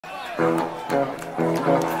Hey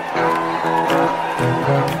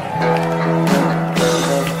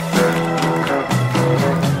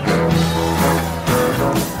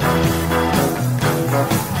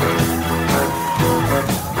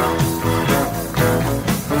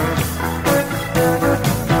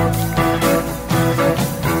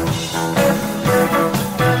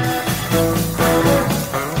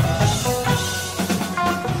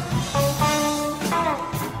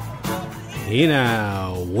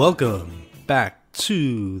now, welcome back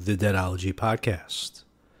to the Deadology Podcast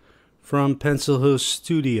from Pencil Hill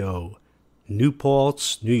Studio, New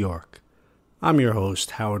Paltz, New York. I'm your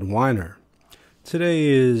host, Howard Weiner. Today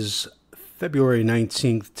is February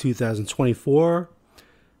 19th, 2024,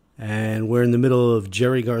 and we're in the middle of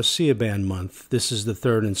Jerry Garcia Band Month. This is the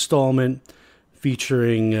third installment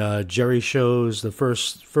featuring Jerry shows. The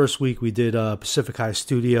first week we did Pacific High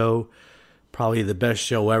Studio, probably the best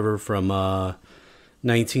show ever from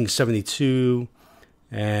 1972.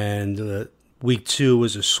 And week 2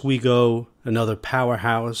 was Oswego, another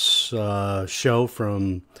powerhouse show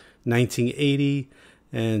from 1980.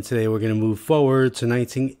 And today we're going to move forward to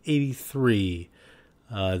 1983.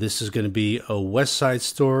 This is going to be A West Side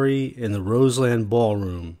Story in the Roseland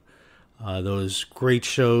Ballroom. Those great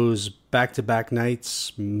shows, back-to-back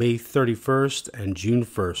nights, May 31st and June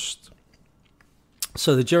 1st.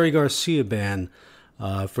 So the Jerry Garcia Band,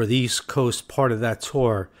 for the East Coast part of that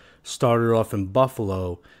tour, started off in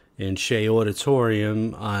Buffalo in Shea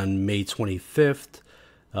Auditorium on May 25th.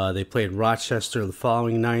 They played Rochester the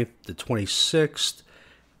following night, the 26th,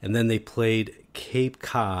 and then they played Cape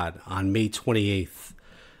Cod on May 28th.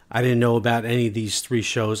 I didn't know about any of these three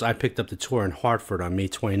shows. I picked up the tour in Hartford on May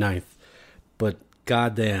 29th, but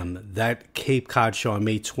goddamn, that Cape Cod show on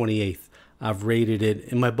May 28th, I've rated it,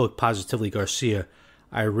 in my book, Positively Garcia,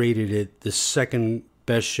 I rated it the second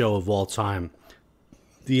best show of all time.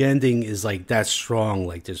 The ending is like that strong.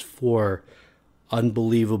 Like there's 4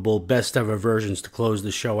 unbelievable best ever versions to close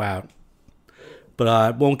the show out. But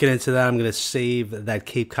I won't get into that. I'm going to save that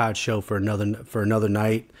Cape Cod show for another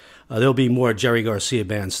night. There'll be more Jerry Garcia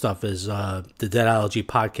Band stuff as the Deadology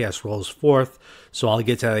Podcast rolls forth. So I'll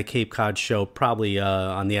get to that Cape Cod show probably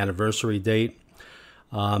on the anniversary date.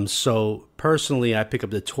 So personally, I pick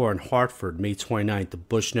up the tour in Hartford, May 29th, the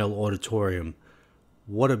Bushnell Auditorium.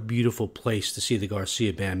 What a beautiful place to see the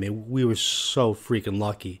Garcia Band. Man, we were so freaking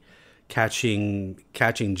lucky catching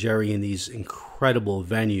Jerry in these incredible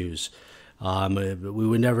venues. We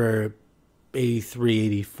were never 83,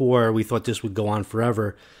 84. We thought this would go on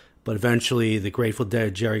forever. But eventually, the Grateful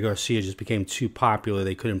Dead, Jerry Garcia, just became too popular.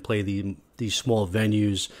 They couldn't play these small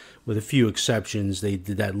venues, with a few exceptions. They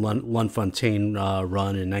did that Lunfontaine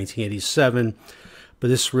run in 1987. But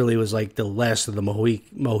this really was like the last of the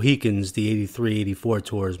Mohicans, the 83, 84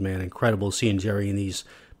 tours, man. Incredible seeing Jerry in these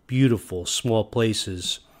beautiful small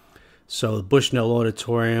places. So the Bushnell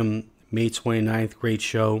Auditorium, May 29th, great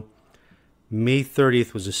show. May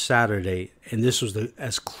 30th was a Saturday, and this was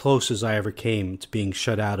as close as I ever came to being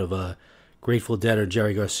shut out of a Grateful Dead or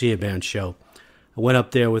Jerry Garcia Band show. I went up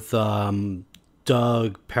there with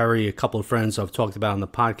Doug, Perry, a couple of friends I've talked about on the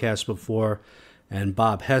podcast before, and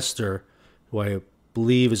Bob Hester, who I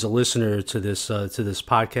believe is a listener to this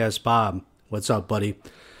podcast. Bob, what's up, buddy?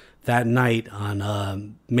 That night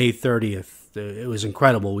on May 30th, it was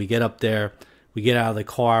incredible. We get up there, we get out of the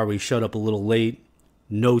car, we showed up a little late.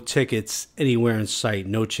 No tickets anywhere in sight,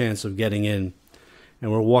 no chance of getting in.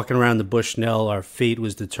 And we're walking around the Bushnell. Our fate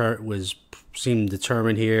seemed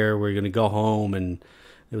determined here. We're going to go home, and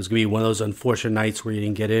it was going to be one of those unfortunate nights where you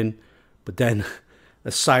didn't get in. But then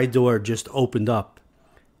a side door just opened up,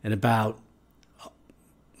 and about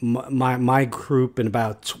my group and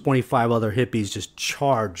about 25 other hippies just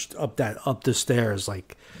charged up the stairs,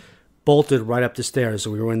 like bolted right up the stairs.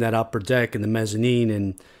 So we were in that upper deck in the mezzanine,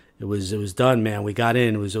 and it was done, man. We got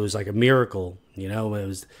in. It was like a miracle, you know. It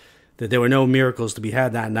was that there were no miracles to be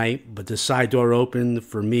had that night, but the side door opened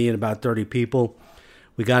for me and about 30 people.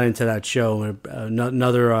 We got into that show.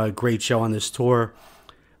 Another great show on this tour.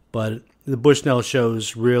 But the Bushnell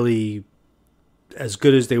shows, really, as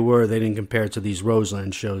good as they didn't compare to these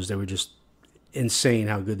Roseland shows. They were just insane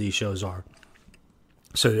how good these shows are.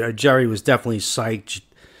 So Jerry was definitely psyched.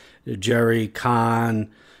 Jerry,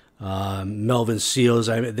 Con, Melvin Seals,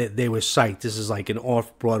 they were psyched. This is like an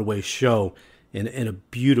off-Broadway show in a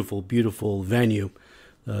beautiful, beautiful venue,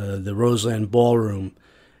 the Roseland Ballroom.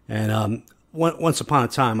 And once upon a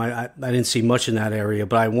time, I didn't see much in that area,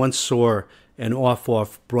 but I once saw an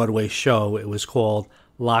off-Broadway show. It was called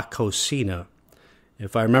La Cocina.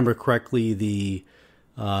 If I remember correctly, the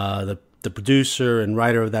producer and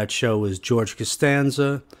writer of that show was George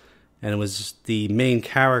Costanza, and it was the main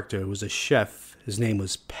character. It was a chef. His name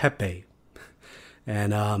was Pepe.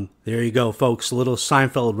 And there you go, folks. A little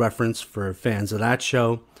Seinfeld reference for fans of that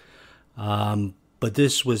show. But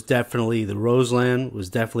this was definitely, the Roseland was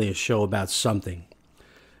definitely a show about something.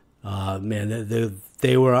 Man,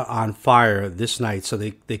 they were on fire this night. So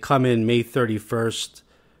they come in May 31st.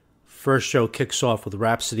 First show kicks off with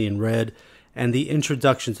Rhapsody in Red. And the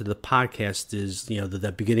introduction to the podcast is,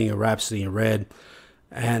 the beginning of Rhapsody in Red.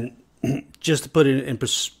 And just to put it in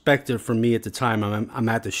perspective for me at the time, I'm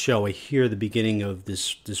at the show. I hear the beginning of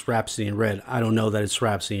this Rhapsody in Red. I don't know that it's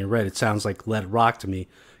Rhapsody in Red. It sounds like Let It Rock to me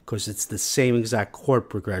because it's the same exact chord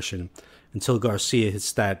progression until Garcia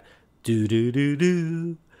hits that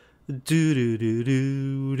do-do-do-do,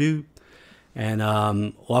 do-do-do-do-do. And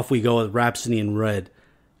off we go with Rhapsody in Red.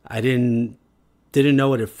 I didn't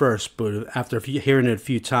know it at first, but after hearing it a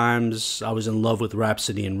few times, I was in love with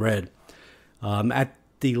Rhapsody in Red. At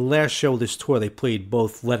the last show of this tour, they played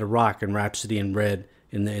both Let It Rock and Rhapsody in Red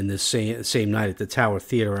in the same night at the Tower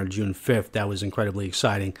Theater on June 5th. That was incredibly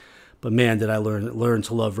exciting. But man, did I learn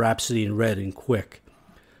to love Rhapsody in Red and quick.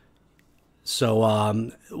 So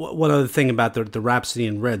one other thing about the Rhapsody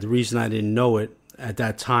in Red, the reason I didn't know it at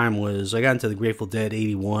that time was I got into the Grateful Dead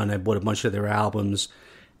 '81. I bought a bunch of their albums.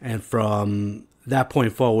 And from that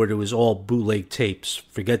point forward, it was all bootleg tapes.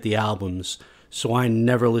 Forget the albums. So I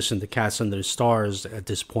never listened to Cats Under the Stars at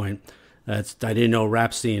this point. I didn't know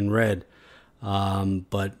Rhapsody in Red.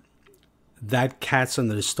 But that Cats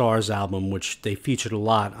Under the Stars album, which they featured a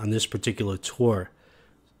lot on this particular tour,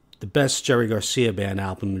 the best Jerry Garcia Band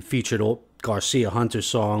album. It featured all Garcia Hunter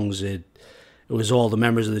songs. It was all the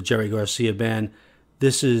members of the Jerry Garcia Band.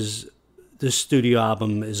 This studio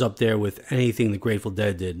album is up there with anything the Grateful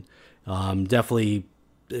Dead did. Definitely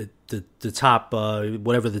the top,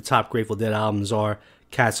 whatever the top Grateful Dead albums are,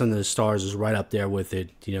 Cats Under the Stars is right up there with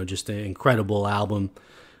it. Just an incredible album.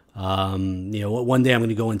 One day I'm going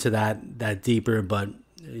to go into that deeper, but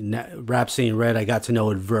Rhapsody in Red, I got to know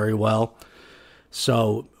it very well.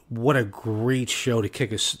 So what a great show to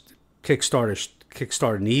kickstart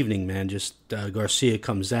an evening, man. Just Garcia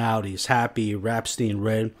comes out, he's happy, Rhapsody in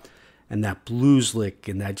Red, and that blues lick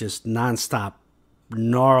and that just nonstop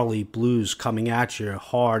gnarly blues coming at you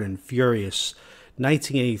hard and furious.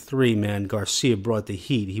 1983, man, Garcia brought the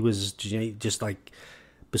heat. He was just like,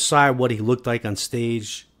 beside what he looked like on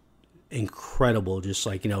stage, incredible. Just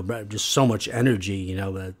like, just so much energy,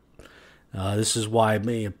 this is why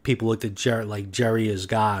people looked at Jerry like Jerry is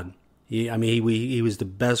God. He was the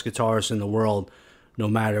best guitarist in the world, no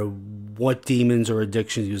matter what demons or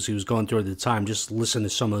addictions he was going through at the time. Just listen to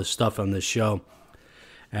some of the stuff on this show.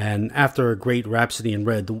 And after a great Rhapsody in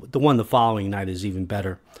Red, the one the following night is even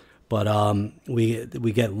better. But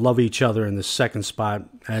we get Love Each Other in the second spot,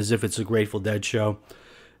 as if it's a Grateful Dead show,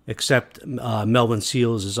 except Melvin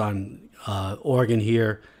Seals is on organ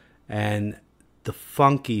here, and the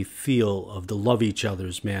funky feel of the Love Each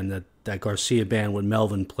Others, man, that Garcia Band when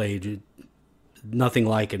Melvin played, nothing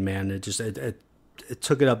like it, man. It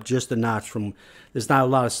took it up just a notch from, there's not a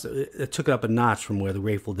lot of, it took it up a notch from where the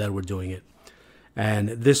Grateful Dead were doing it. And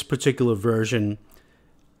this particular version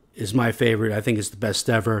is my favorite. I think it's the best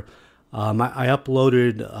ever. I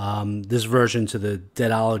uploaded this version to the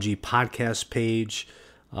Deadology podcast page.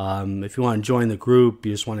 If you want to join the group,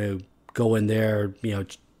 you just want to go in there,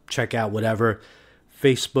 check out whatever.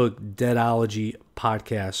 Facebook Deadology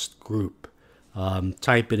podcast group.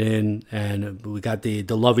 Type it in, and we got the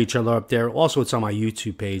Love Each Other up there. Also, it's on my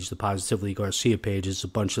YouTube page, the Positively Garcia page. It's a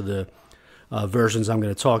bunch of the versions I'm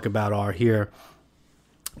going to talk about are here.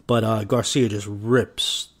 But Garcia just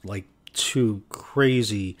rips like too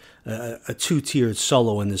crazy, a two-tiered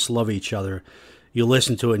solo in this Love Each Other. You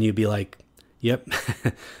listen to it and you'd be like, yep,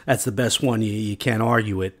 that's the best one. You can't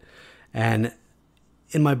argue it. And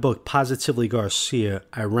in my book, Positively Garcia,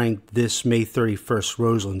 I ranked this May 31st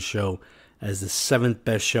Roseland show as the 7th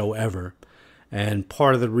best show ever. And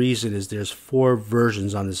part of the reason is there's 4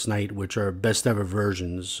 versions on this night, which are best ever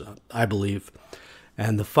versions, I believe.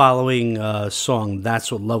 And the following song,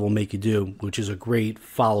 That's What Love Will Make You Do, which is a great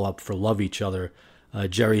follow-up for Love Each Other.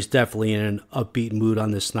 Jerry's definitely in an upbeat mood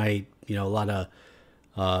on this night. A lot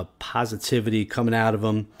of positivity coming out of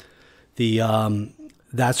him. The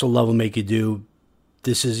That's What Love Will Make You Do,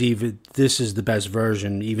 this is the best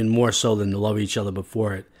version, even more so than the Love Each Other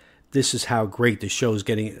before it. This is how great the show is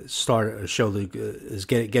getting started. A show that is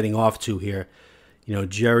getting off to here.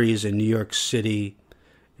 Jerry's in New York City.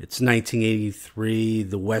 It's 1983.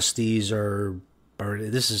 The Westies are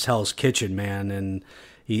this is Hell's Kitchen, man, and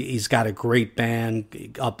he's got a great band.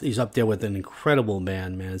 He's up there with an incredible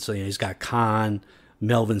band, man. So he's got Khan,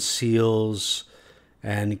 Melvin Seals,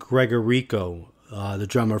 And Gregorico, the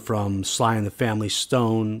drummer from Sly and the Family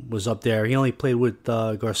Stone, was up there. He only played with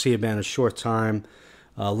Garcia Band a short time,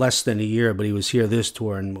 less than a year, but he was here this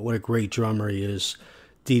tour, and what a great drummer he is.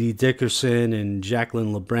 Dee Dee Dickerson and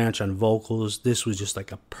Jacqueline LeBranch on vocals. This was just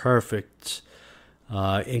like a perfect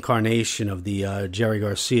incarnation of the Jerry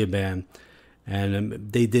Garcia Band.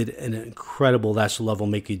 And they did an incredible That's What Love Will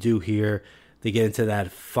Make You Do here. They get into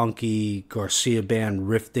that funky Garcia Band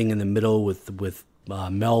riffing in the middle with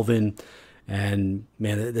Melvin. And,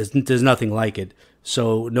 man, there's nothing like it.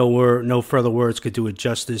 So no further words could do it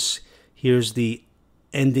justice. Here's the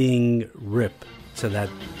ending rip to that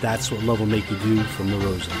That's What Love Will Make You Do from the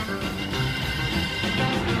Roseland.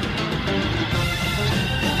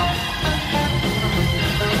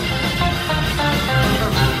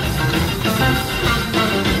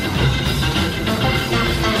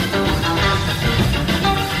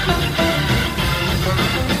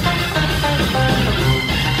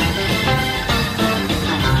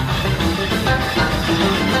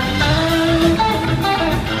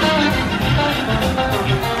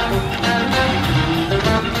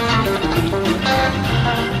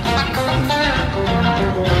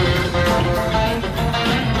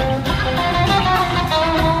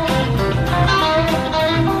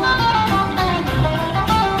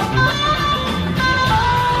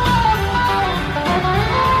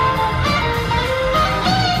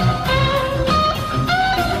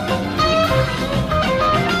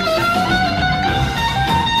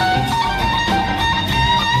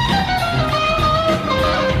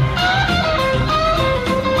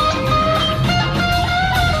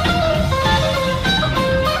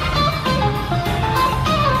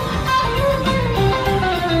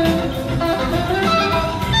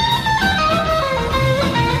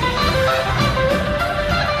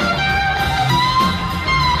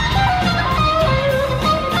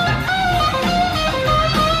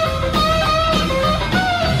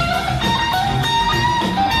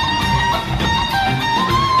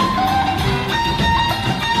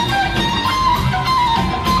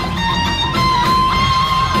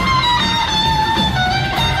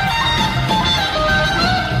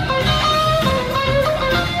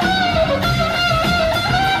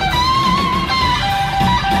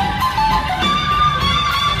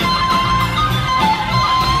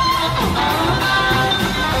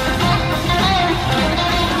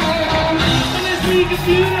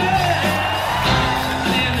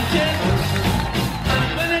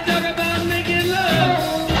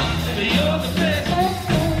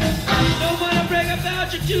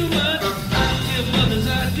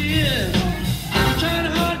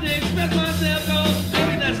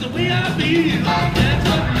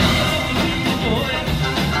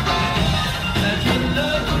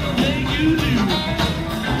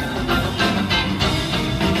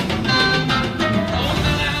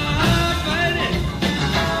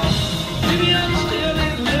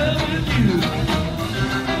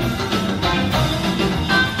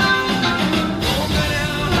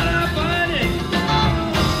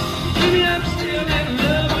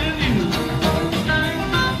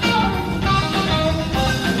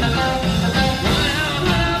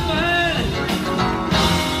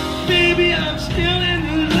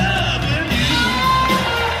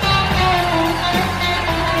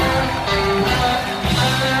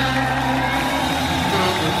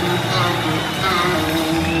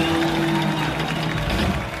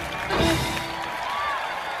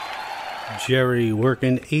 Jerry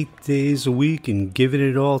working 8 days a week and giving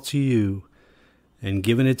it all to you, and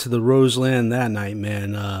giving it to the Roseland that night,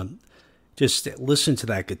 man. Just listen to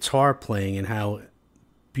that guitar playing and how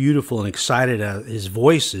beautiful and excited his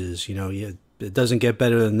voice is. You know, it doesn't get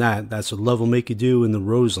better than that. That's What Love Will Make You Do in the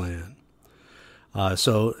Roseland.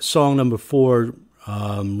 So song number 4,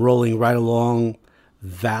 rolling right along,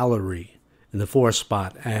 Valerie in the 4th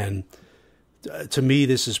spot. And to me,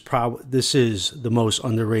 this is the most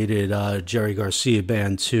underrated Jerry Garcia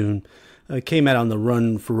Band tune. It came out on the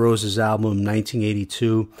Run for Roses album,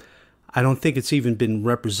 1982. I don't think it's even been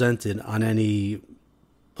represented on any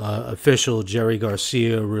official Jerry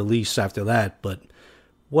Garcia release after that. But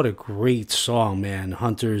what a great song, man!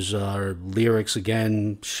 Hunter's lyrics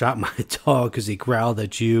again. Shot my dog because he growled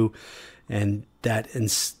at you, and that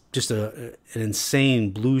just an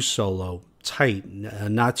insane blues solo, tight,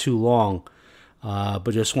 not too long. But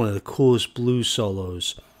just one of the coolest blues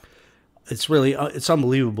solos. It's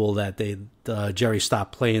unbelievable that Jerry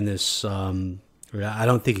stopped playing this. I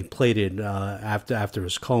don't think he played it after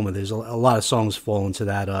his coma. There's a lot of songs fall into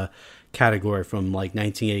that category from like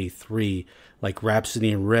 1983, like Rhapsody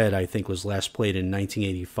in Red, I think was last played in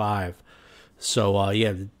 1985. So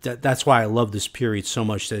yeah, that's why I love this period so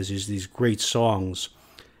much. There's these great songs,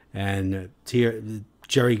 and to hear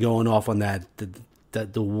Jerry going off on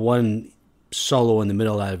the one solo in the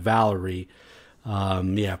middle of that Valerie,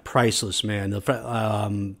 yeah, priceless, man.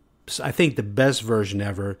 I think the best version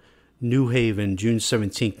ever, New Haven, June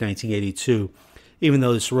 17th, 1982. Even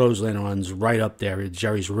though this Roseland runs right up there,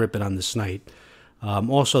 Jerry's ripping on this night.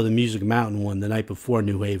 Also, the Music Mountain one, the night before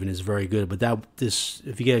New Haven, is very good. But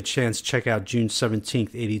if you get a chance, check out June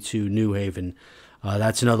 17th, 82, New Haven.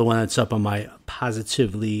 That's another one that's up on my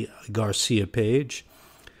Positively Garcia page.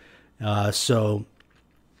 So,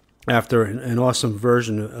 after an awesome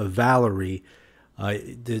version of Valerie,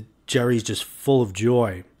 Jerry's just full of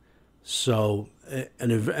joy. So,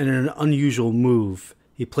 in an unusual move,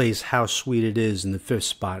 he plays How Sweet It Is in the fifth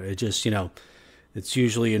spot. It just, it's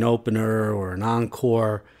usually an opener or an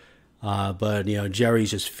encore, but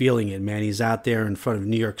Jerry's just feeling it, man. He's out there in front of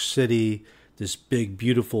New York City, this big,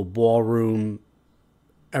 beautiful ballroom.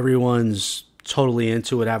 Everyone's totally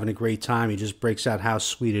into it, having a great time. He just breaks out How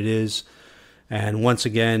Sweet It Is. And once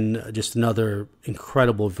again, just another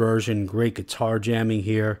incredible version, great guitar jamming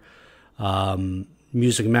here.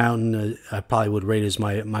 Music Mountain, I probably would rate as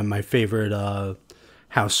my favorite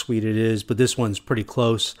How Sweet It Is, but this one's pretty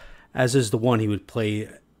close, as is the one he would play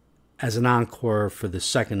as an encore for the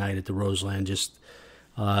second night at the Roseland. Just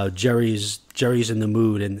Jerry's in the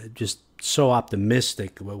mood and just so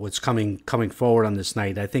optimistic what's coming forward on this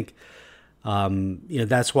night. I think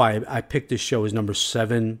that's why I picked this show as number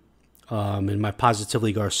 7 in my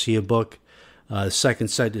Positively Garcia book. The second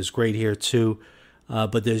set is great here too,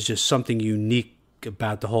 but there's just something unique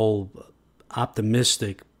about the whole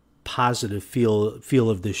optimistic, positive feel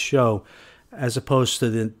of this show, as opposed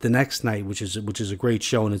to the next night, which is a great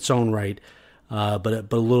show in its own right, but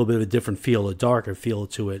a little bit of a different feel, a darker feel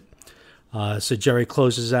to it. So Jerry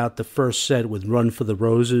closes out the first set with "Run for the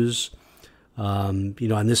Roses." On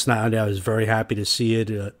this night I was very happy to see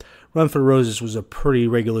it. "Run for the Roses" was a pretty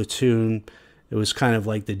regular tune. It was kind of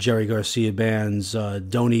like the Jerry Garcia band's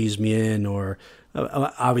 "Don't Ease Me In," or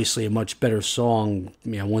obviously a much better song.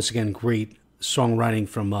 Once again, great songwriting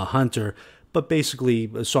from Hunter, but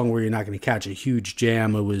basically a song where you're not going to catch a huge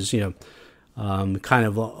jam. It was, kind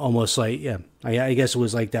of almost like, I guess it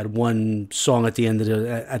was like that one song at the end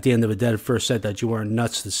of a dead first set that you weren't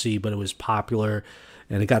nuts to see, but it was popular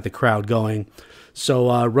and it got the crowd going.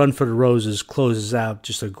 So "Run for the Roses" closes out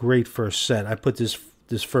just a great first set. I put this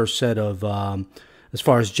first set of, as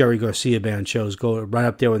far as Jerry Garcia band shows go, right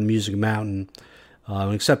up there with Music Mountain.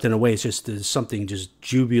 Except in a way, there's something just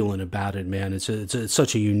jubilant about it, man. It's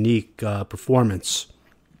such a unique performance.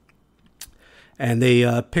 And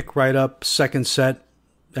they pick right up second set.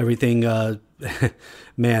 Everything,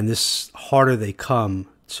 man, this harder they come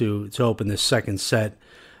to open this second set.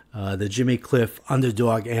 The Jimmy Cliff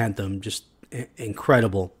Underdog Anthem, just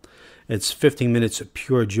incredible. It's 15 minutes of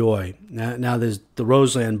pure joy. Now there's the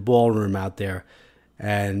Roseland Ballroom out there,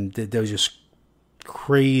 and there was just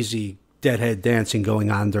crazy deadhead dancing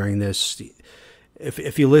going on during this.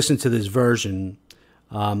 If you listen to this version,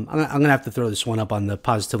 I'm gonna have to throw this one up on the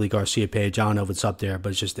Positively Garcia page. I don't know if it's up there,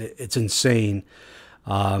 but it's insane.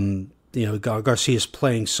 Garcia's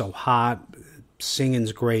playing so hot,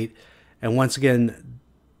 singing's great, and once again,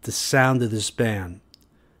 the sound of this band,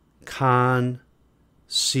 Kahn,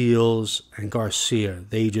 Seals, and Garcia,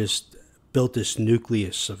 they just built this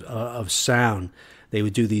nucleus of sound. They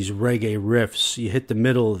would do these reggae riffs. You hit the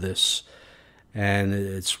middle of this, and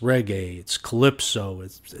it's reggae, it's calypso,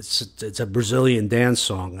 it's a Brazilian dance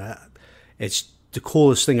song. It's the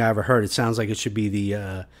coolest thing I ever heard. It sounds like it should be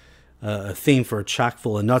the a theme for a chock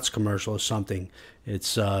full of nuts commercial or something.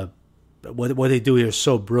 It's what they do here is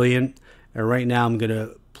so brilliant. And right now I'm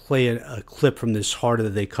gonna play a clip from this "Harder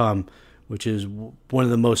They Come," which is one of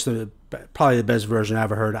the most, probably the best version I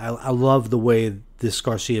ever heard. I love the way this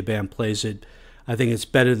Garcia band plays it. I think it's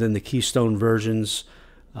better than the Keystone versions.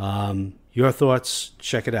 Your thoughts?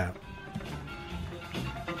 Check it out.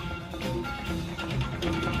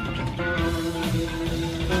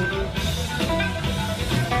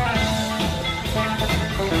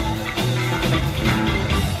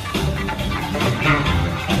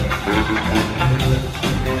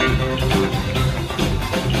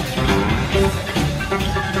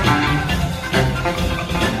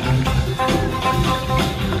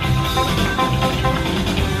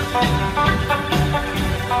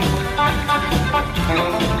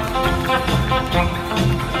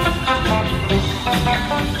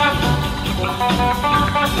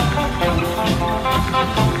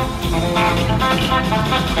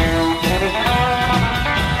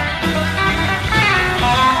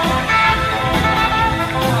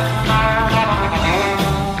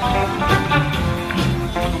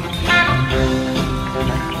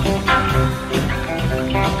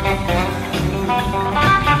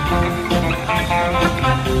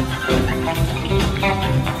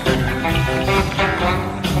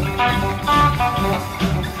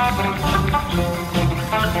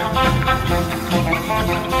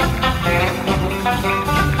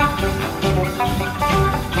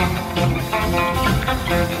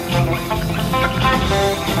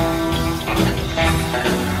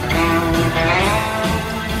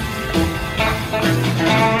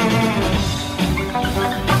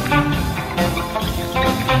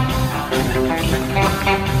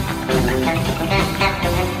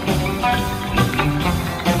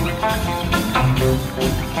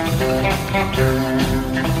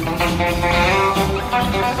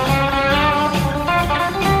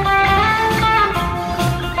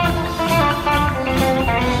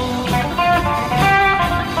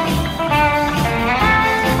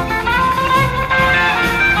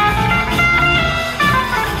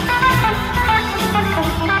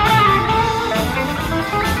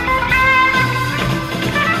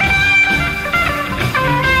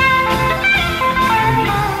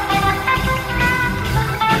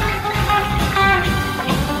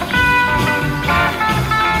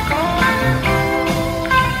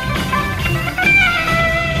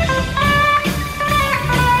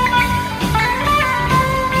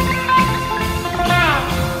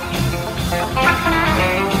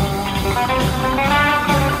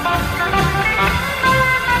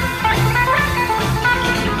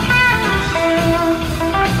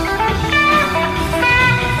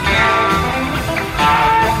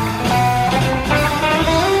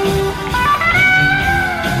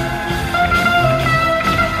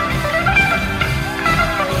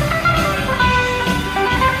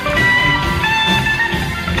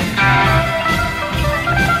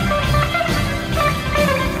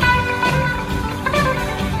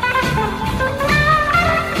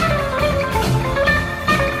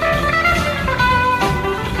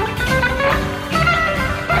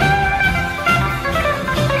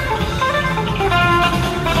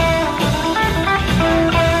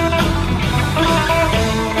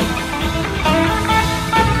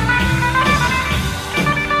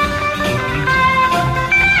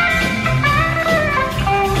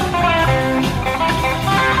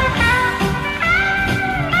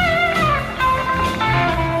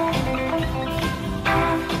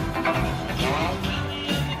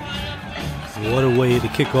 What a way to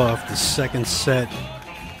kick off the second set.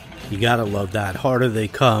 You gotta love that. Harder They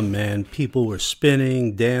Come, man. People were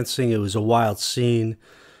spinning, dancing. It was a wild scene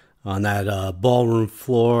on that ballroom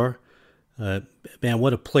floor. Man,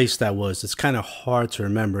 what a place that was. It's kind of hard to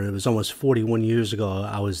remember. It was almost 41 years ago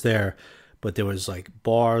I was there, but there was like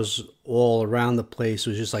bars all around the place.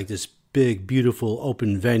 It was just like this big, beautiful,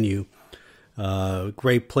 open venue.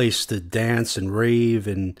 Great place to dance and rave,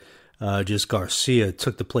 and just Garcia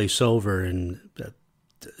took the place over, and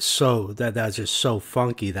that's just so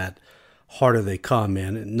funky. That Harder They Come,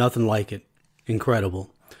 man. Nothing like it.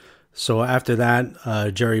 Incredible. So after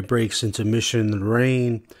that, Jerry breaks into Mission in the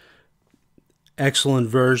Rain. Excellent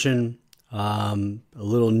version. A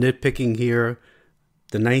little nitpicking here.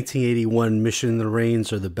 The 1981 Mission in the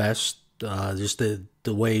Rains are the best. Just the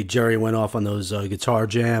way Jerry went off on those guitar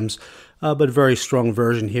jams. But very strong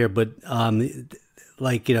version here. But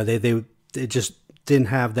like, you know, they just didn't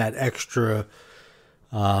have that extra,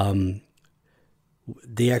 the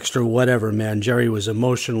extra whatever, man. Jerry was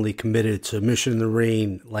emotionally committed to Mission in the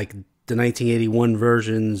Rain, like the 1981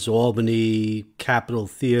 versions, Albany, Capitol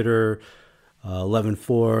Theater,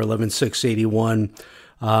 11-4, 11-6, 81.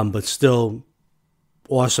 But still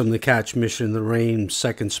awesome to catch Mission in the Rain,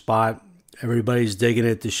 second spot. Everybody's digging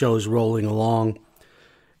it. The show's rolling along.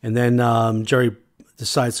 And then Jerry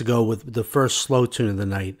decides to go with the first slow tune of the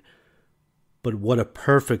night. But what a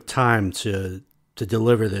perfect time to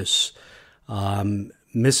deliver this.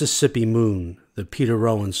 Mississippi Moon, the Peter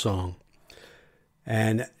Rowan song.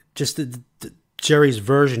 And just Jerry's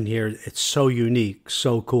version here, it's so unique,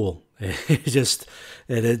 so cool.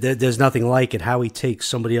 There's nothing like it, how he takes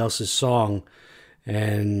somebody else's song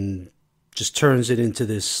and just turns it into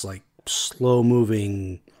this like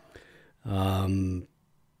slow-moving,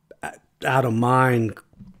 out of mind,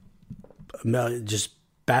 just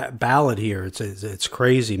ballad here. It's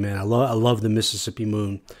crazy, man. I love the Mississippi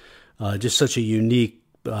Moon. Just such a unique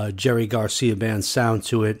Jerry Garcia band sound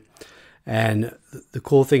to it. And the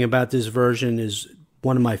cool thing about this version is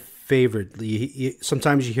one of my favorite.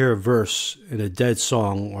 Sometimes you hear a verse in a Dead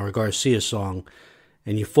song or a Garcia song,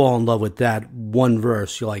 and you fall in love with that one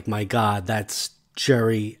verse. You're like, my God, that's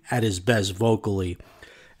Jerry at his best vocally.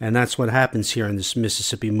 And that's what happens here in this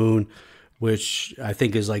Mississippi Moon, which I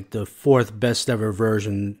think is like the fourth best ever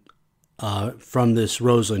version from this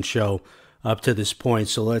Roseland show up to this point.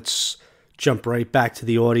 So let's jump right back to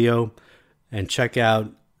the audio and check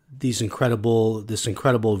out this incredible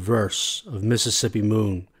verse of Mississippi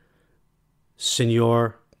Moon,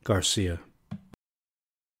 Senor Garcia.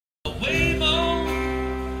 Wave on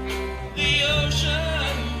the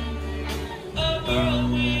ocean, a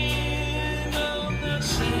whirlwind on the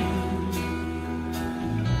sand.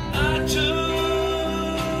 I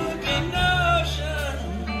took a notion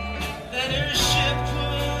that her ship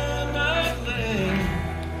would not land.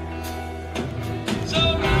 So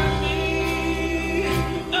light me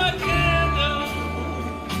a candle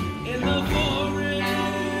in the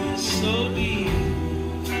forest so deep.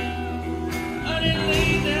 I didn't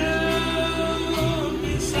lay down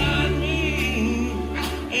beside me,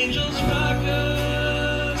 angels rock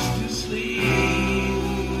us to sleep.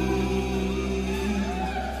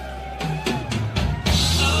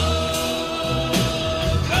 Oh,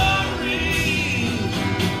 Corey,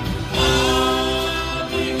 I'll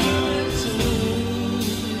be coming soon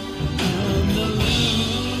from the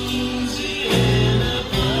Louisiana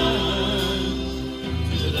pines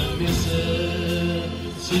to the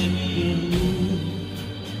Mississippi.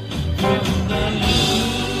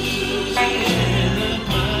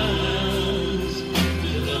 From the Louisiana pines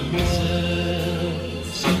to the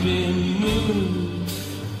Mississippi moon.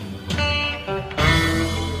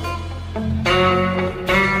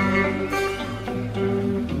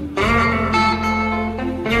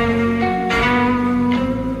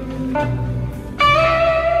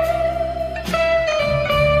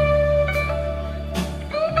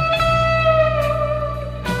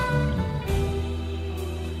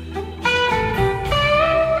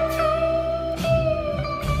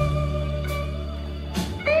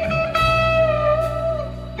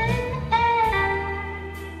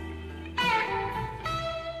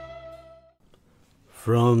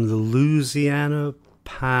 From the Louisiana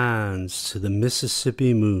pines to the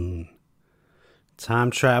Mississippi moon.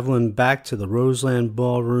 Time traveling back to the Roseland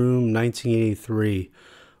Ballroom, 1983.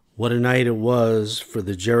 What a night it was for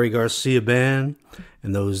the Jerry Garcia band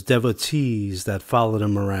and those devotees that followed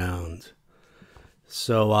him around.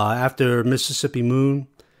 So after Mississippi Moon,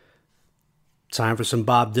 time for some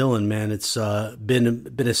Bob Dylan, man. It's been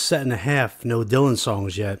a set and a half, no Dylan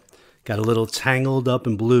songs yet. Got a little Tangled Up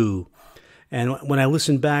in Blue. And when I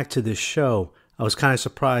listened back to this show, I was kind of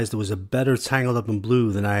surprised it was a better Tangled Up in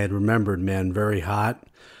Blue than I had remembered, man. Very hot.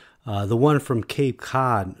 The one from Cape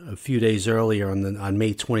Cod a few days earlier on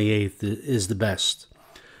May 28th is the best.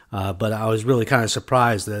 But I was really kind of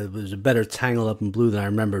surprised that it was a better Tangled Up in Blue than I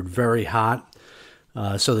remembered. Very hot.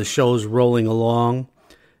 So the show's rolling along.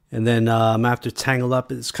 And then after Tangled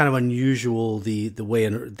Up, it's kind of unusual the way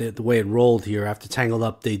it rolled here. After Tangled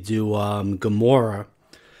Up, they do Gomorrah.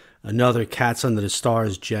 Another Cats Under the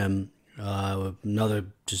Stars gem, another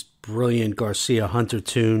just brilliant Garcia Hunter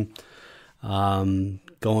tune,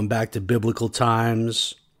 going back to biblical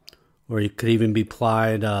times, or it could even be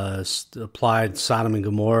applied Sodom and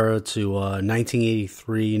Gomorrah to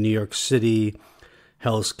 1983 New York City,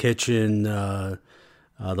 Hell's Kitchen, the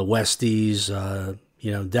Westies.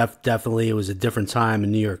 Definitely it was a different time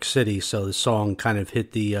in New York City, so the song kind of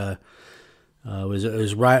hit the. It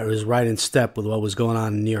was right in step with what was going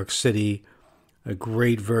on in New York City. A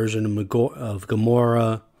great version of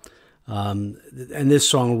Gomorrah, and this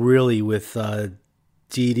song really with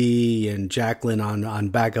Dee Dee and Jacqueline on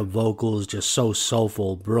backup vocals, just so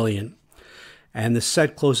soulful, brilliant. And the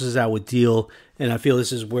set closes out with Deal, and I feel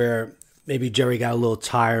this is where maybe Jerry got a little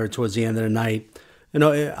tired towards the end of the night.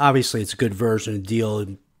 Obviously it's a good version of Deal.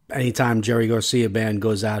 Anytime Jerry Garcia band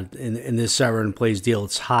goes out in this era and plays Deal,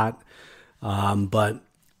 it's hot. But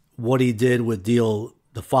what he did with Deal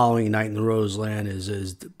the following night in the Roseland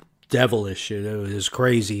is devilish. It was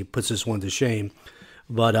crazy. It puts this one to shame.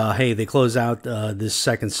 But hey, they close out this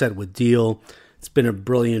second set with Deal. It's been a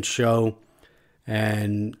brilliant show,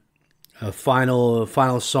 and a final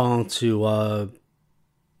song to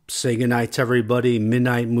say goodnight to everybody.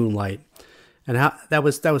 Midnight Moonlight, and that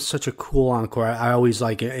was such a cool encore. I always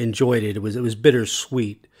enjoyed it. It was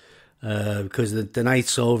bittersweet. Because the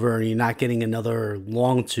night's over and you're not getting another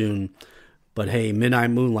long tune. But hey, Midnight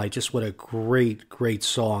Moonlight, just what a great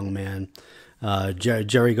song, man.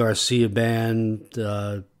 Jerry Garcia band,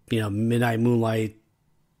 Midnight Moonlight,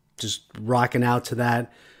 just rocking out to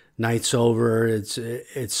that. Night's over.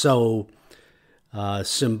 It's so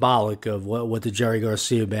symbolic of what the Jerry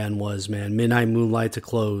Garcia band was, man. Midnight Moonlight to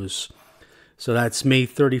close. So that's May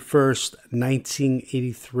 31st,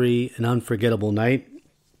 1983, an unforgettable night.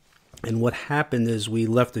 And what happened is we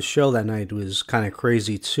left the show that night. It was kind of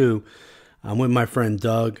crazy too. I'm with my friend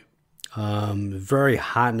Doug. Very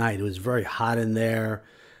hot night. It was very hot in there.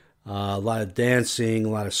 A lot of dancing, a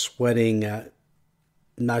lot of sweating.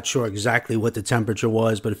 Not sure exactly what the temperature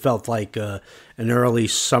was, but it felt like an early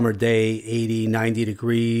summer day, 80, 90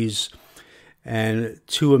 degrees. And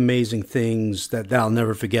two amazing things that I'll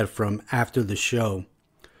never forget from after the show.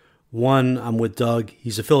 One, I'm with Doug.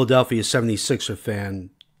 He's a Philadelphia 76er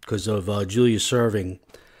fan because of Julius Erving.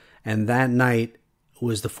 And that night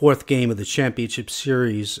was the fourth game of the championship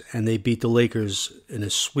series, and they beat the Lakers in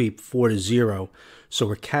a sweep 4-0. So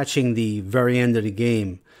we're catching the very end of the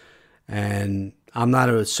game. And I'm not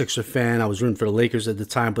a Sixer fan. I was rooting for the Lakers at the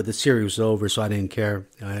time, but the series was over, so I didn't care.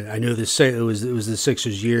 I knew it was the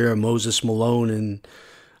Sixers' year. Moses Malone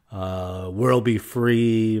and World Be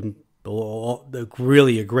Free,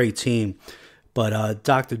 really a great team. But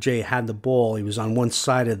Dr. J had the ball. He was on one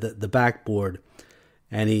side of the backboard,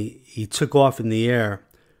 and he took off in the air,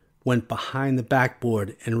 went behind the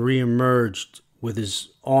backboard, and reemerged with his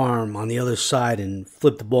arm on the other side and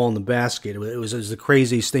flipped the ball in the basket. It was the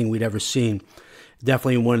craziest thing we'd ever seen.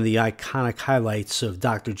 Definitely one of the iconic highlights of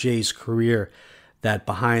Dr. J's career, that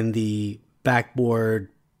behind the backboard,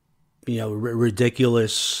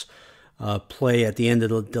 ridiculous play at the end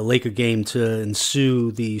of the Laker game to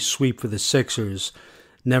ensue the sweep for the Sixers.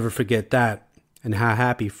 Never forget that, and how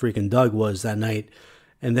happy freaking Doug was that night.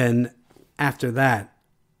 And then after that,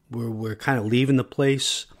 we're kind of leaving the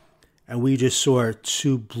place, and we just saw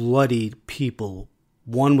two bloodied people.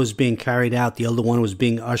 One was being carried out, the other one was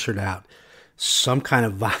being ushered out. Some kind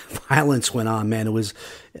of violence went on, man. It was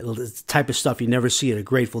the type of stuff you never see at a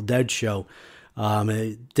Grateful Dead show.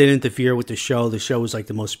 It didn't interfere with the show. The show was like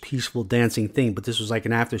the most peaceful dancing thing, but this was like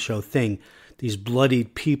an after show thing. These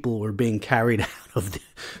bloodied people were being carried out of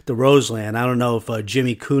the Roseland. I don't know if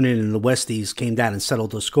Jimmy Coonan and the Westies came down and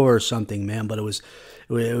settled the score or something, man, but it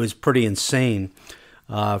was pretty insane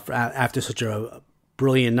after such a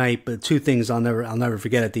brilliant night. But two things I'll never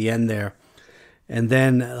forget at the end there. And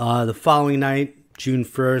then the following night, June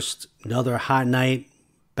 1st, another hot night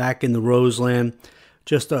back in the Roseland.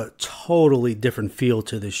 Just a totally different feel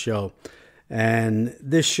to this show. And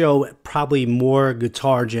this show, probably more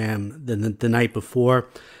guitar jam than the night before.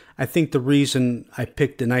 I think the reason I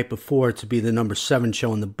picked the night before to be the number 7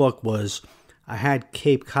 show in the book was I had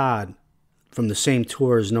Cape Cod from the same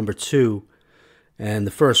tour as number 2. And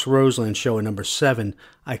the first Roseland show at number 7,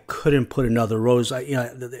 I couldn't put another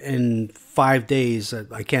in 5 days.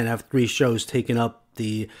 I can't have 3 shows taking up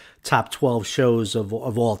the top 12 shows of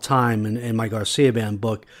all time in my Garcia Band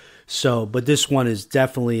book. So, but this one is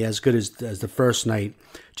definitely as good as the first night.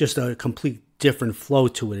 Just a complete different flow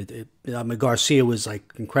to it. Garcia was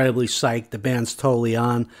like incredibly psyched. The band's totally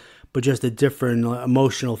on, but just a different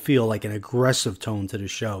emotional feel, like an aggressive tone to the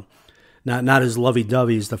show. Not as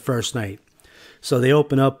lovey-dovey as the first night. So they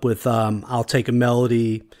open up with I'll Take a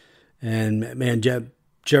Melody, and man,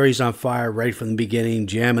 Jerry's on fire right from the beginning,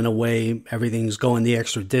 jamming away. Everything's going the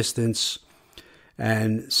extra distance.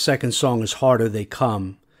 And second song is Harder They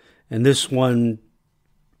Come. And this one,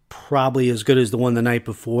 probably as good as the one the night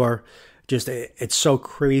before. Just, it's so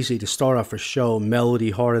crazy to start off a show,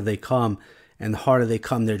 melody, Harder They Come. And the Harder They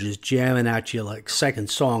Come, they're just jamming at you like second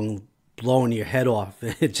song, blowing your head off.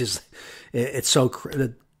 It's so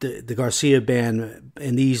crazy. The Garcia Band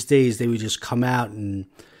in these days, they would just come out and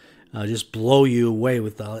just blow you away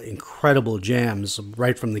with incredible jams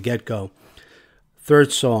right from the get-go.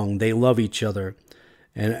 Third song, They Love Each Other.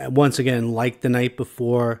 And once again, like the night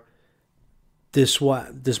before, this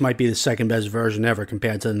might be the second best version ever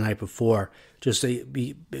compared to the night before. Just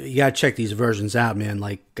you gotta check these versions out, man.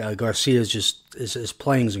 Like Garcia's his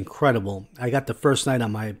playing is incredible. I got the first night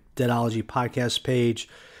on my Deadology podcast page.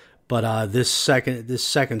 But this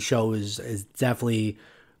second show is definitely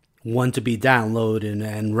one to be downloaded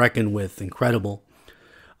and reckoned with. Incredible.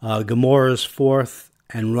 Gamora's fourth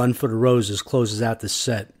and Run for the Roses closes out the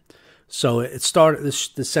set. So the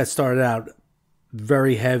set started out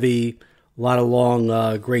very heavy, a lot of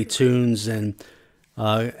long, great tunes, and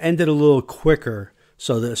ended a little quicker.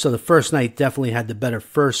 So the first night definitely had the better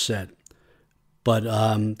first set. But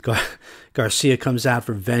Garcia comes out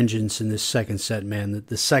for vengeance in this second set, man.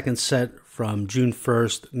 The second set from June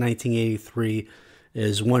 1st, 1983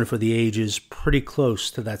 is one for the ages, pretty close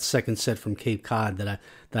to that second set from Cape Cod that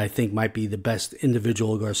I think might be the best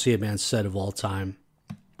individual Garcia Band set of all time.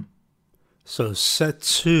 So set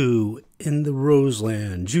 2 in the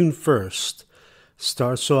Roseland, June 1st,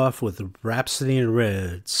 starts off with Rhapsody in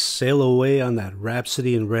Red. Sail away on that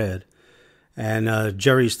Rhapsody in Red. And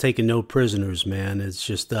Jerry's taking no prisoners, man. It's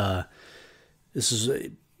just, the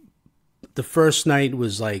first night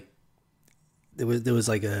was like, there was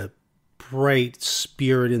like a bright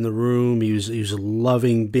spirit in the room. He was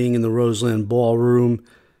loving being in the Roseland Ballroom.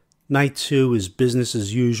 Night 2 is business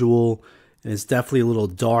as usual, and it's definitely a little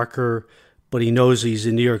darker, but he knows he's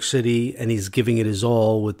in New York City, and he's giving it his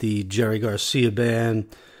all with the Jerry Garcia band.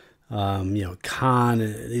 Khan,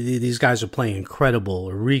 these guys are playing incredible.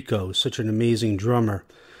 Rico, such an amazing drummer.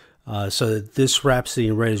 So this Rhapsody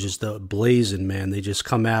in Red is just blazing, man. They just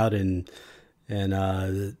come out and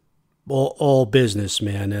all business,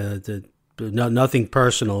 man. Nothing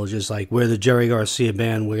personal. It's just like, we're the Jerry Garcia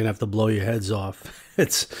band. We're gonna have to blow your heads off.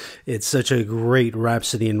 It's such a great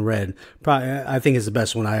Rhapsody in Red. Probably, I think it's the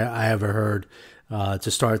best one I ever heard.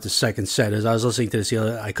 To start the second set. As I was listening to this,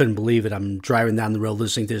 I couldn't believe it. I'm driving down the road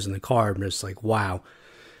listening to this in the car. I'm just like, wow.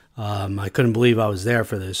 I couldn't believe I was there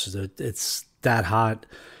for this. It's that hot.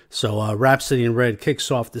 So Rhapsody in Red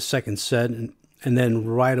kicks off the second set, and then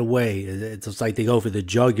right away, it's like they go for the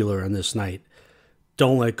jugular on this night.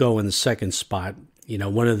 Don't Let Go in the second spot.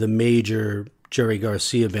 One of the major Jerry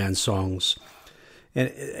Garcia band songs.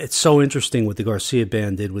 And it's so interesting what the Garcia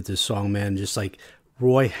band did with this song, man. Just like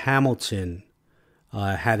Roy Hamilton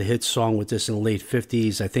had a hit song with this in the late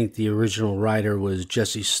 50s. I think the original writer was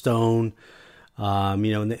Jesse Stone.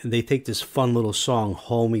 And they take this fun little song,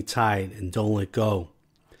 Hold Me Tight and Don't Let Go.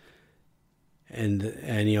 And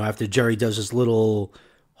after Jerry does his little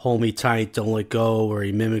Hold Me Tight, Don't Let Go, where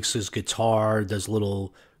he mimics his guitar, does a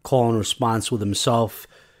little call and response with himself,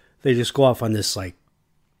 they just go off on this, like,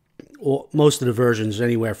 most of the versions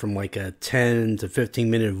anywhere from like a 10 to 15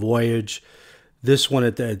 minute voyage. This one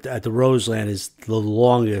at the Roseland is the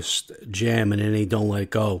longest jam, and then they don't let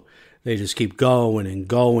go. They just keep going and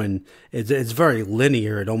going. It's very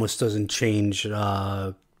linear. It almost doesn't change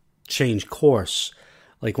course.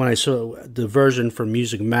 Like when I saw the version from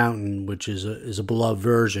Music Mountain, which is a beloved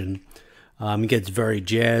version, it gets very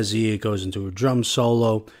jazzy. It goes into a drum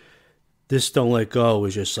solo. This Don't Let Go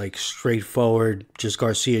is just like straightforward. Just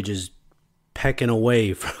Garcia just pecking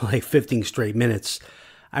away for like 15 straight minutes.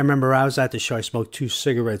 I remember I was at the show. I smoked 2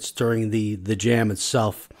 cigarettes during the jam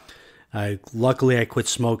itself. Luckily, I quit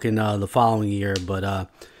smoking the following year, but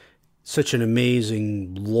such an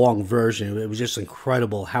amazing long version. It was just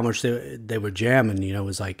incredible how much they were jamming. It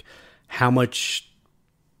was like how much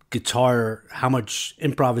guitar, how much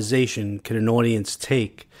improvisation can an audience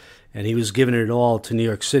take? And he was giving it all to New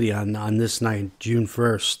York City on this night, June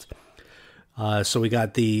 1st. So we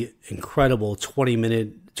got the incredible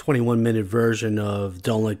 21-minute version of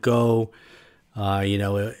Don't Let Go.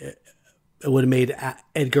 It would have made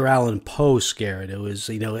Edgar Allan Poe scared.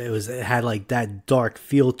 It had like that dark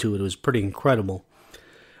feel to it. It was pretty incredible.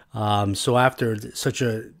 So after such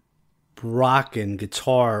a rock and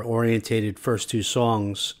guitar orientated first 2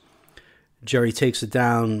 songs, Jerry takes it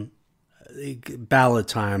down. Ballad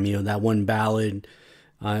time, that one ballad.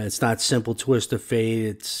 It's not Simple Twist of Fate.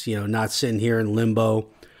 It's, Not Sitting Here in Limbo.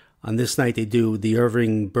 On this night, they do the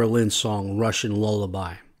Irving Berlin song, Russian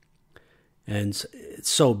Lullaby. And it's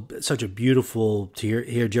such a beautiful to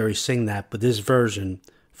hear Jerry sing that. But this version,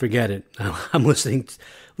 forget it. I'm listening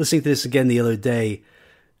to this again the other day,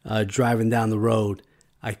 driving down the road.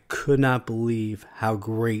 I could not believe how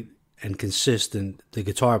great and consistent the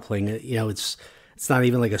guitar playing. It's not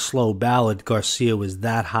even like a slow ballad. Garcia was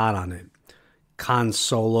that hot on it. Khan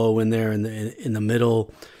solo in there in the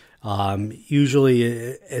middle. Usually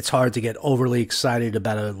it's hard to get overly excited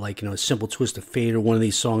about a Simple Twist of Fate or one of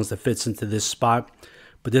these songs that fits into this spot.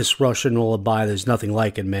 But this Russian Lullaby, there's nothing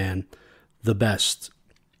like it, man. The best.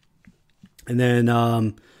 And then,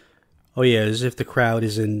 as if the crowd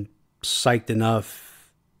isn't psyched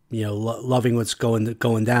enough, loving what's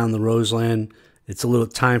going down the Roseland. It's a little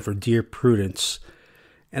time for Dear Prudence.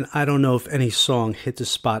 And I don't know if any song hit the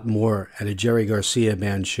spot more at a Jerry Garcia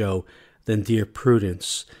band show than Dear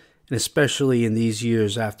Prudence. And especially in these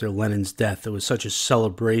years after Lennon's death, it was such a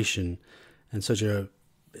celebration and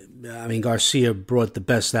Garcia brought the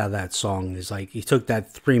best out of that song. It's like he took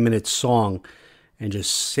that 3-minute song and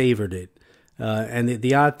just savored it. And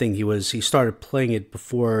the odd thing he started playing it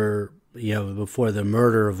before the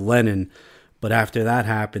murder of Lennon. But after that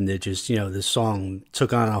happened, it just, this song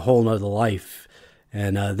took on a whole nother life.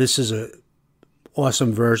 And this is a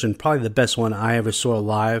awesome version, probably the best one I ever saw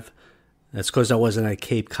live. That's because I wasn't at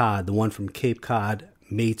Cape Cod. The one from Cape Cod,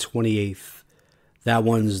 May 28th. That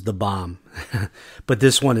one's the bomb. But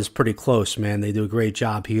this one is pretty close, man. They do a great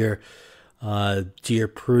job here. Dear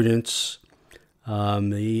Prudence.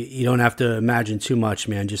 You don't have to imagine too much,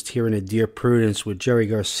 man. Just hearing a Dear Prudence with Jerry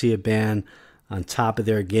Garcia band on top of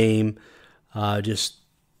their game. Just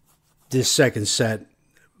this second set,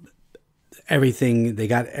 they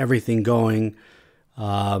got everything going.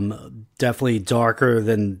 Definitely darker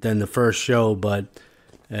than the first show, but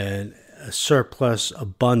a surplus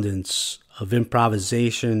abundance of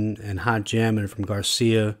improvisation and hot jamming from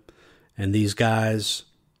Garcia and these guys,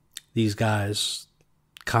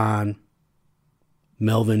 Khan,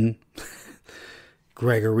 Melvin,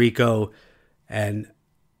 Gregorico, and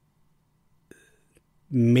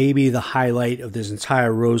maybe the highlight of this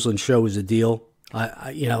entire Roseland show is a deal.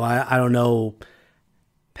 I don't know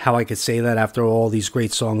how I could say that after all these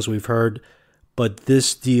great songs we've heard, but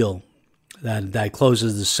this deal that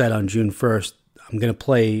closes the set on June 1st, I'm going to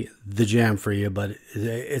play the jam for you, but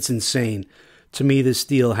it's insane. To me, this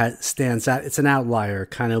deal stands out. It's an outlier,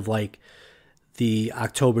 kind of like the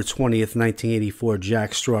October 20th, 1984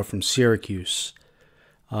 Jack Straw from Syracuse.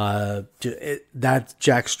 That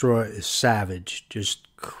Jack Straw is savage, just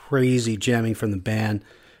crazy jamming from the band.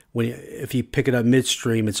 If you pick it up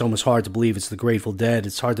midstream, it's almost hard to believe it's the Grateful Dead.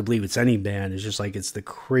 It's hard to believe it's any band. It's just like it's the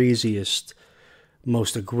craziest,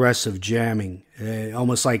 most aggressive jamming,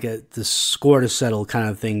 almost like the score to settle kind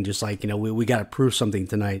of thing. Just like, we got to prove something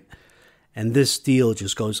tonight. And this deal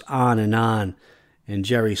just goes on, and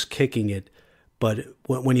Jerry's kicking it. But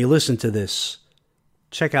when you listen to this,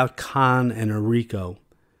 check out Khan and Enrico.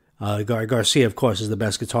 Garcia, of course, is the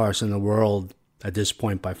best guitarist in the world at this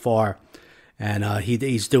point by far. And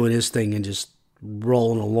he's doing his thing and just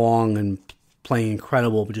rolling along and playing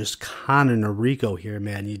incredible. But just Khan and Enrico here,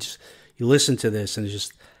 man, you listen to this and it's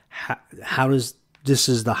just this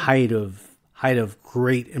is the height of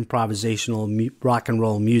great improvisational rock and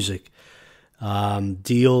roll music.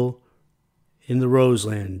 Deal in the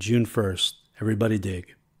Roseland, June 1st. Everybody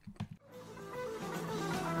dig.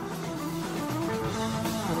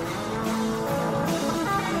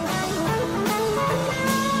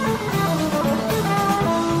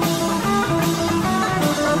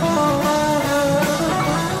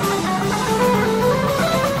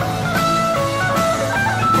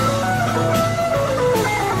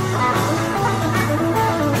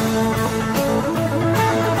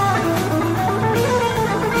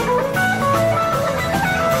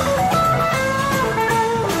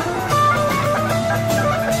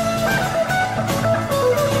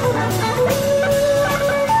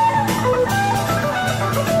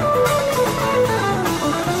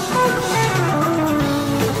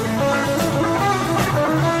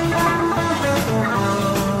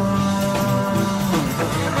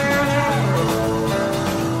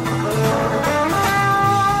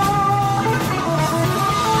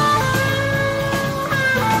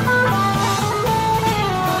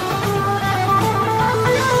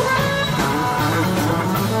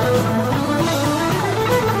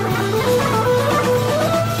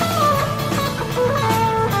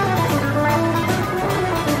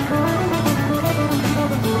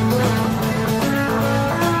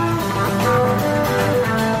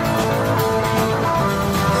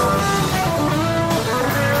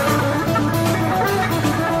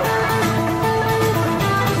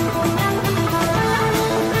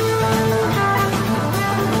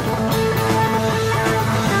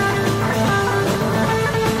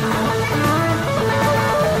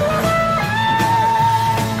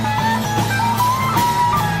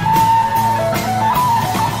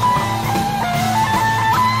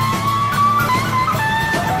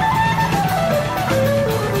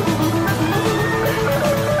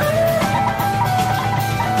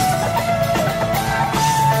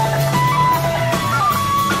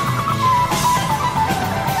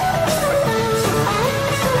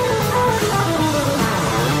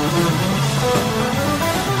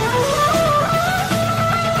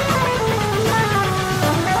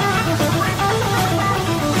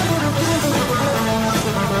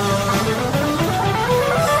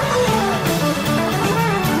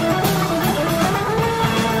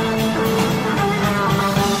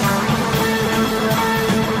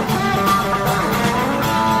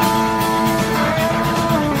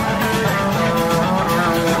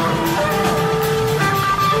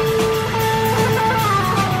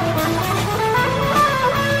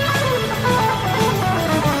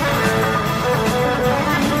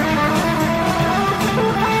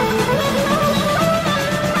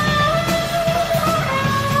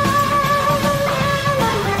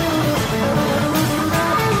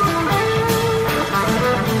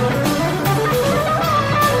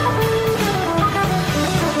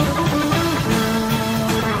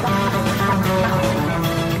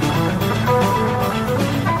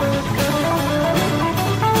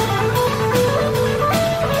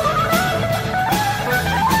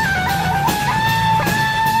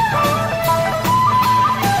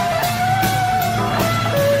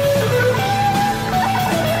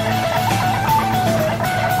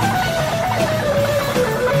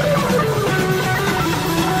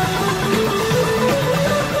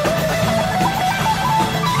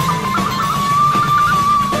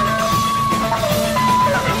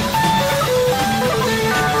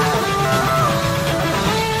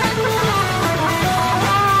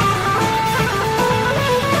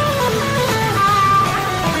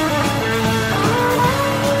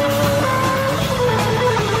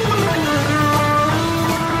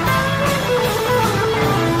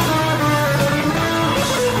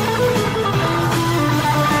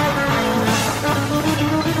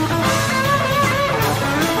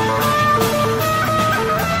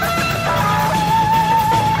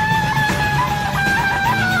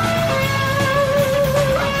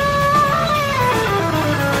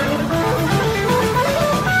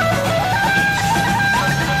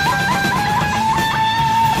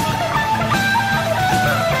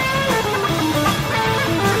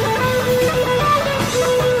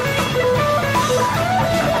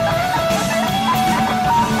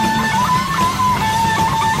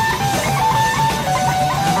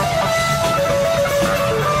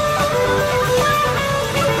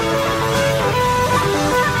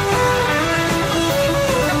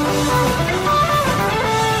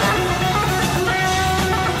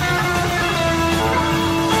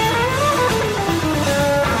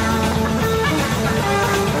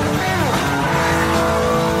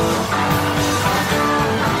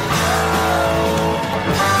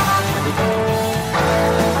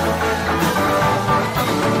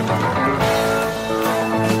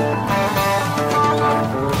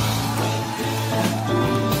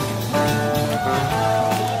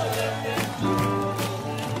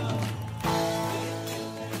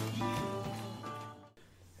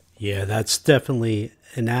 Yeah, that's definitely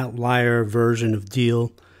an outlier version of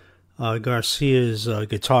Deal. Garcia's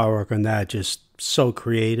guitar work on that just so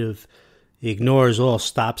creative. He ignores all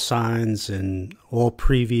stop signs and all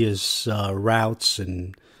previous routes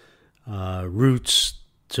and routes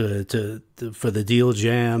for the Deal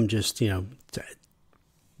jam. Just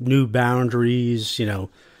new boundaries.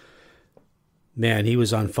 Man, he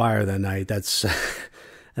was on fire that night. That's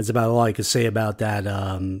that's about all I could say about that.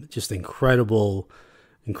 Just incredible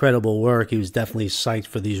work. He was definitely psyched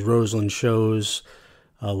for these Roseland shows,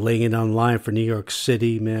 laying it on line for New York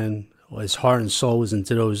City, man. His heart and soul was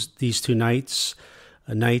into these 2 nights.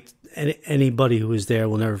 A night anybody who was there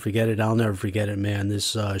will never forget it. I'll never forget it, man.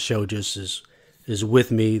 This show just is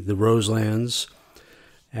with me, the Roselands.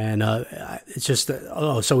 And it's just,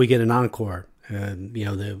 so we get an encore.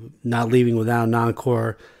 They're not leaving without an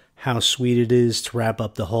encore. How sweet it is to wrap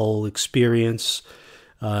up the whole experience.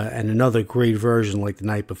 And another great version like the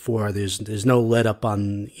night before. There's no let up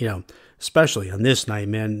on, especially on this night,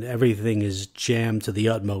 man. Everything is jammed to the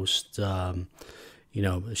utmost. The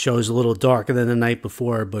show is a little darker than the night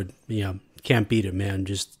before, but, can't beat it, man.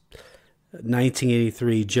 Just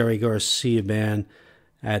 1983 Jerry Garcia band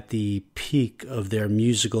at the peak of their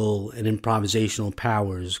musical and improvisational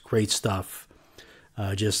powers. Great stuff.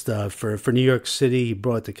 For New York City, he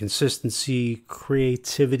brought the consistency,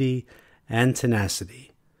 creativity, and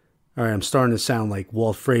tenacity. All right, I'm starting to sound like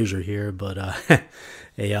Walt Frazier here, but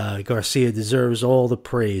Garcia deserves all the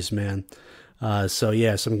praise, man. A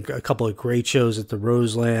couple of great shows at the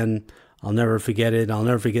Roseland. I'll never forget it. I'll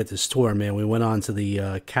never forget this tour, man. We went on to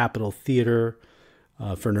the Capitol Theater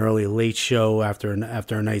for an early late show after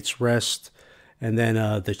a night's rest, and then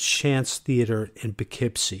the Chance Theater in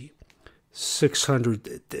Poughkeepsie.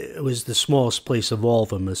 600. It was the smallest place of all of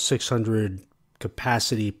them. A 600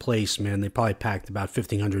 capacity place, man. They probably packed about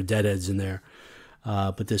 1,500 deadheads in there.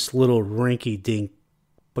 But this little rinky-dink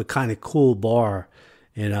but kind of cool bar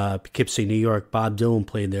in Poughkeepsie, New York. Bob Dylan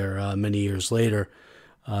played there many years later.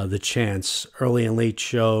 The Chance, early and late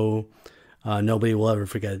show. Nobody will ever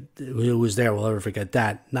forget. Who was there will ever forget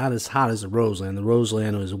that. Not as hot as the Roseland. The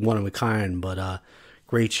Roseland was one of a kind, but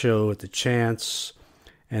great show at the Chance.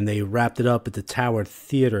 And they wrapped it up at the Tower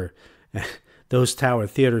Theater. Those Tower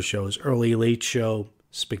Theater shows, early, late show,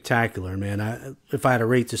 spectacular, man. If I had to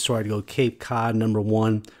rate this tour, I'd go Cape Cod, number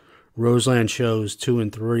 1, Roseland shows, 2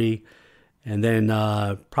 and 3, and then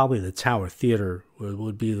probably the Tower Theater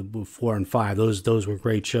would be the 4 and 5. Those were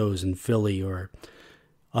great shows in Philly or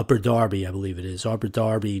Upper Darby, I believe it is. Upper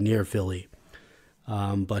Darby near Philly.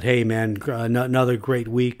 But hey, man, another great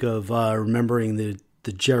week of remembering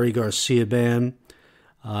the Jerry Garcia Band.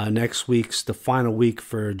 Next week's the final week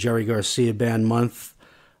for Jerry Garcia Band month.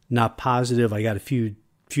 Not positive. I got a few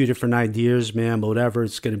different ideas, man, but whatever.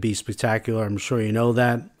 It's going to be spectacular. I'm sure you know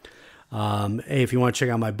that. Hey, if you want to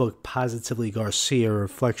check out my book, Positively Garcia,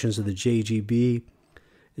 Reflections of the JGB,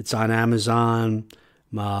 it's on Amazon,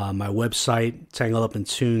 my website,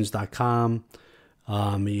 tangledupintunes.com.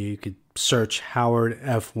 You could search Howard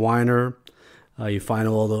F. Weiner. You find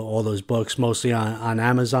all those books, mostly on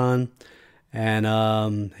Amazon.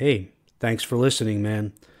 And hey, thanks for listening,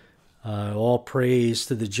 man. All praise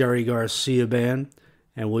to the Jerry Garcia Band.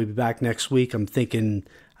 And we'll be back next week. I'm thinking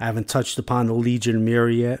I haven't touched upon the Legion of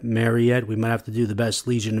Mary yet. We might have to do the best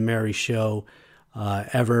Legion of Mary show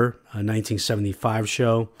ever, a 1975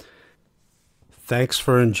 show. Thanks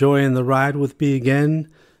for enjoying the ride with me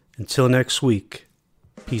again. Until next week,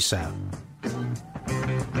 peace out.